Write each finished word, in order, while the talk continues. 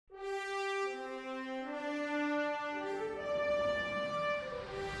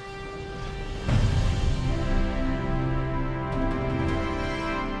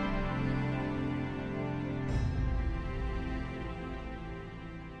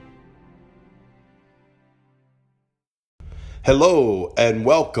Hello and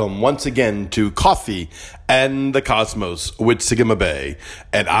welcome once again to Coffee and the Cosmos with Sagima Bay.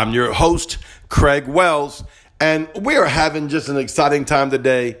 And I'm your host, Craig Wells. And we are having just an exciting time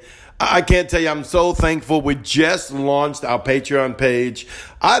today. I can't tell you, I'm so thankful. We just launched our Patreon page.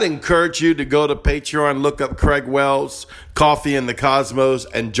 I'd encourage you to go to Patreon, look up Craig Wells, Coffee and the Cosmos,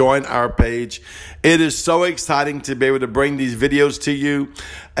 and join our page. It is so exciting to be able to bring these videos to you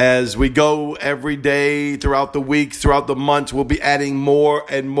as we go every day throughout the weeks, throughout the months. We'll be adding more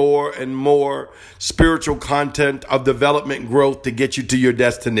and more and more spiritual content of development growth to get you to your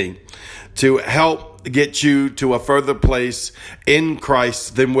destiny, to help get you to a further place in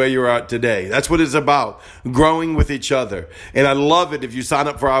Christ than where you're at today. That's what it's about, growing with each other. And I love it if you sign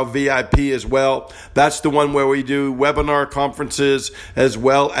up for our VIP as well. That's the one where we do webinar conferences as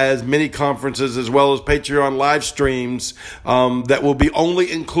well as mini conferences, as well as Patreon live streams that will be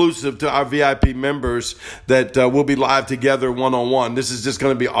only inclusive to our VIP members that will be live together one-on-one. This is just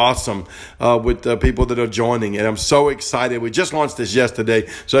going to be awesome with the people that are joining. And I'm so excited. We just launched this yesterday.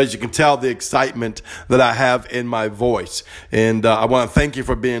 So as you can tell, the excitement that I have in my voice. And I want to thank you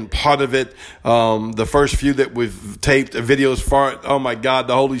for being part of it. The first few that we've taped videos for it, oh my God,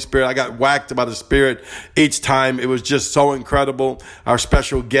 the Holy Spirit, I got whacked by the Spirit each time. It was just so incredible. Our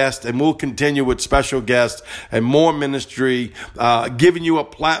special guest, and we'll continue with special guests and more ministry, giving you a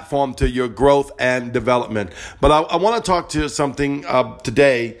platform to your growth and development. But I want to talk to you something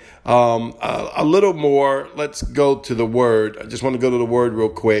today, a little more. Let's go to the Word. I just want to go to the Word real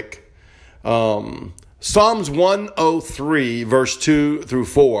quick. Psalms 103, verse 2 through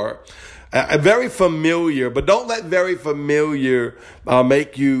 4. Very familiar, but don't let very familiar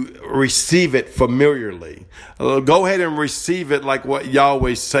make you receive it familiarly. Go ahead and receive it like what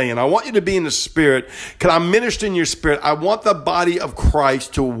Yahweh's saying. I want you to be in the Spirit. Can I minister in your spirit? I want the body of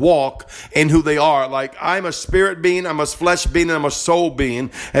Christ to walk in who they are. Like, I'm a spirit being, I'm a flesh being, and I'm a soul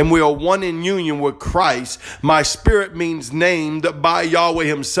being, and we are one in union with Christ. My spirit means named by Yahweh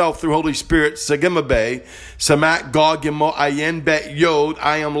himself through Holy Spirit, Sagima Bay, Samak Gog Yemo Ayen Bet Yod.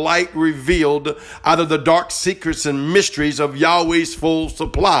 I am light revealed out of the dark secrets and mysteries of Yahweh's full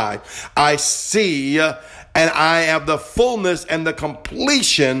supply. I see and I have the fullness and the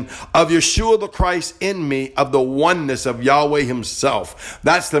completion of Yeshua the Christ in me, of the oneness of Yahweh himself.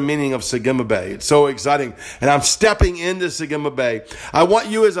 That's the meaning of Sagima Bay. It's so exciting. And I'm stepping into Sagima Bay. I want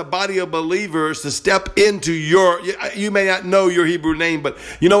you as a body of believers to step into you may not know your Hebrew name, but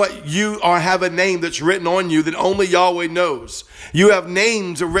you know what? You have a name that's written on you that only Yahweh knows. You have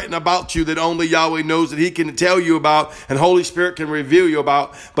names written about you that only Yahweh knows, that he can tell you about and Holy Spirit can reveal you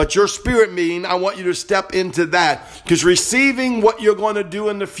about. But your spirit being, I want you to step into that, because receiving what you're going to do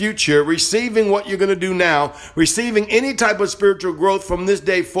in the future, receiving what you're going to do now, receiving any type of spiritual growth from this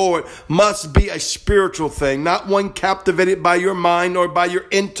day forward must be a spiritual thing, not one captivated by your mind or by your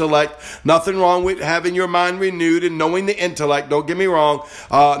intellect. Nothing wrong with having your mind renewed and knowing the intellect. Don't get me wrong.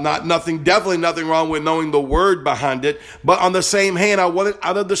 Definitely nothing wrong with knowing the word behind it. But on the same hand, I want it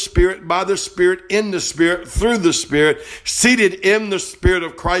out of the Spirit, by the Spirit, in the Spirit, through the Spirit, seated in the Spirit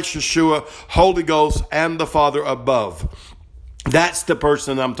of Christ Yeshua, Holy Ghost, and the Father above. That's the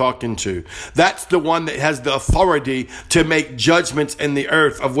person I'm talking to. That's the one that has the authority to make judgments in the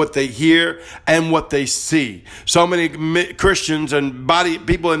earth of what they hear and what they see. So many Christians and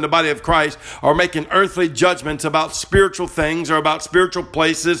people in the body of Christ are making earthly judgments about spiritual things, or about spiritual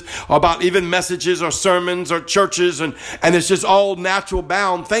places, or about even messages or sermons or churches. And it's just all natural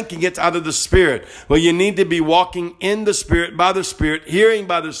bound, thinking it's out of the Spirit. Well, you need to be walking in the Spirit, by the Spirit, hearing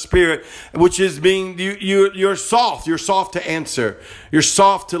by the Spirit, which is being, you're soft. You're soft to answer. You're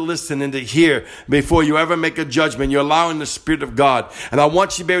soft to listen and to hear before you ever make a judgment. You're allowing the Spirit of God. And I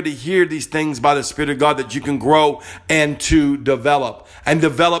want you to be able to hear these things by the Spirit of God, that you can grow and to develop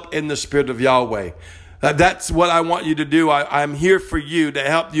in the Spirit of Yahweh. That's what I want you to do. I'm here for you, to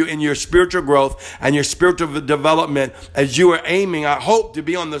help you in your spiritual growth and your spiritual development as you are aiming, I hope, to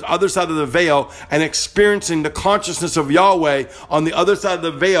be on the other side of the veil and experiencing the consciousness of Yahweh on the other side of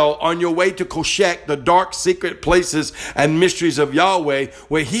the veil, on your way to Koshek, the dark secret places and mysteries of Yahweh,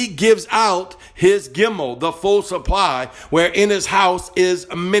 where he gives out his Gimel, the full supply, where in his house is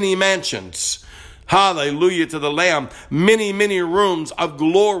many mansions. Hallelujah to the Lamb. Many, many rooms of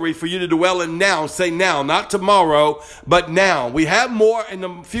glory for you to dwell in now. Say now, not tomorrow, but now. We have more in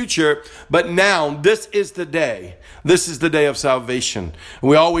the future, but now, this is the day. This is the day of salvation.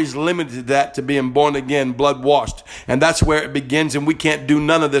 We always limited that to being born again, blood washed. And that's where it begins. And we can't do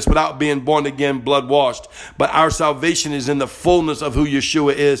none of this without being born again, blood washed. But our salvation is in the fullness of who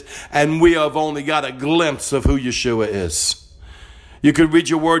Yeshua is. And we have only got a glimpse of who Yeshua is. You could read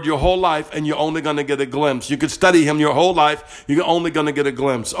your word your whole life and you're only going to get a glimpse. You could study him your whole life. You're only going to get a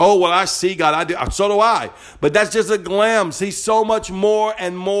glimpse. Oh, well, I see God. I do. So do I. But that's just a glimpse. He's so much more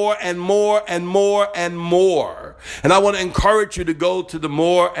and more and more and more and more. And I want to encourage you to go to the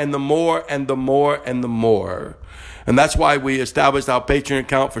more and the more and the more and the more. And that's why we established our Patreon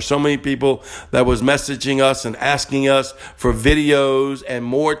account for so many people that was messaging us and asking us for videos and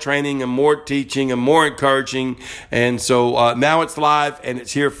more training and more teaching and more encouraging. And so now it's live and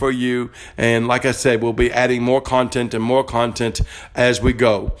it's here for you. And like I said, we'll be adding more content and more content as we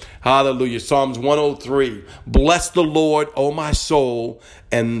go. Hallelujah. Psalms 103. Bless the Lord, O my soul,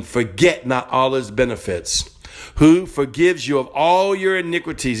 and forget not all his benefits. Who forgives you of all your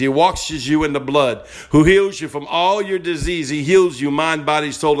iniquities. He washes you in the blood. Who heals you from all your disease. He heals you mind,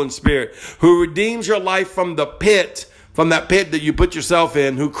 body, soul, and spirit. Who redeems your life from the pit, from that pit that you put yourself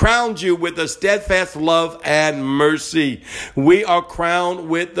in. Who crowns you with a steadfast love and mercy. We are crowned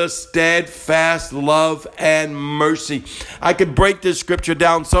with the steadfast love and mercy. I could break this scripture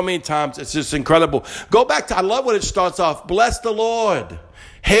down so many times. It's just incredible. Go back to, I love when it starts off. Bless the Lord.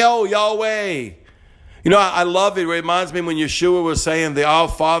 Hail Yahweh. You know, I love it. It reminds me when Yeshua was saying the Our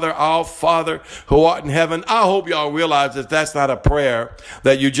Father who art in heaven. I hope y'all realize that that's not a prayer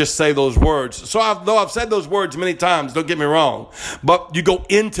that you just say those words. So though I've said those words many times, don't get me wrong, but you go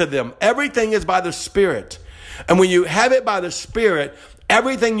into them. Everything is by the Spirit. And when you have it by the Spirit,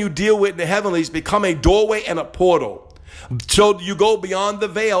 everything you deal with in the heavenlies become a doorway and a portal. So you go beyond the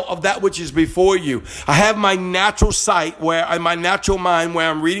veil of that which is before you. I have my natural sight in my natural mind where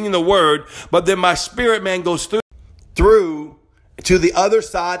I'm reading the word, but then my spirit man goes through to the other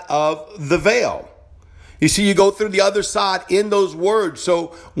side of the veil. You see, you go through the other side in those words.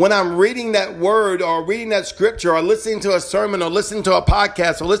 So when I'm reading that word or reading that scripture or listening to a sermon or listening to a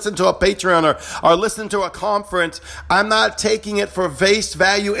podcast or listening to a Patreon or listening to a conference, I'm not taking it for face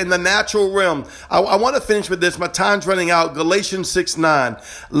value in the natural realm. I want to finish with this. My time's running out. Galatians 6:9.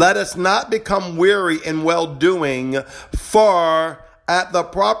 Let us not become weary in well-doing, for at the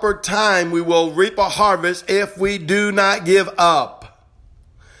proper time we will reap a harvest if we do not give up.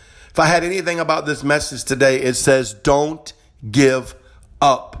 If I had anything about this message today, it says, don't give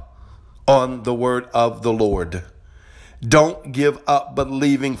up on the word of the Lord. Don't give up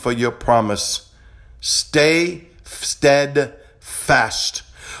believing for your promise. Stay steadfast.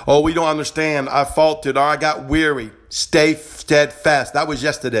 Oh, we don't understand. I faltered or I got weary. Stay steadfast. That was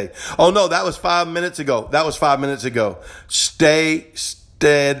yesterday. Oh, no, that was 5 minutes ago. Stay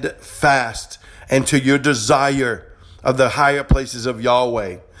steadfast into your desire of the higher places of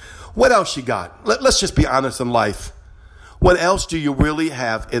Yahweh. What else you got? Let's just be honest in life. What else do you really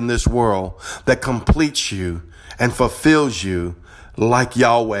have in this world that completes you and fulfills you like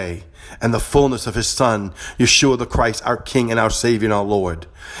Yahweh and the fullness of his Son, Yeshua the Christ, our King and our Savior and our Lord,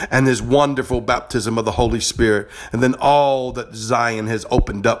 and his wonderful baptism of the Holy Spirit, and then all that Zion has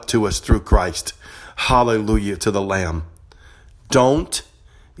opened up to us through Christ. Hallelujah to the Lamb. Don't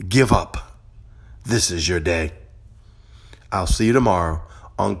give up. This is your day. I'll see you tomorrow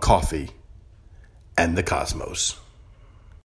on Coffee and the Cosmos.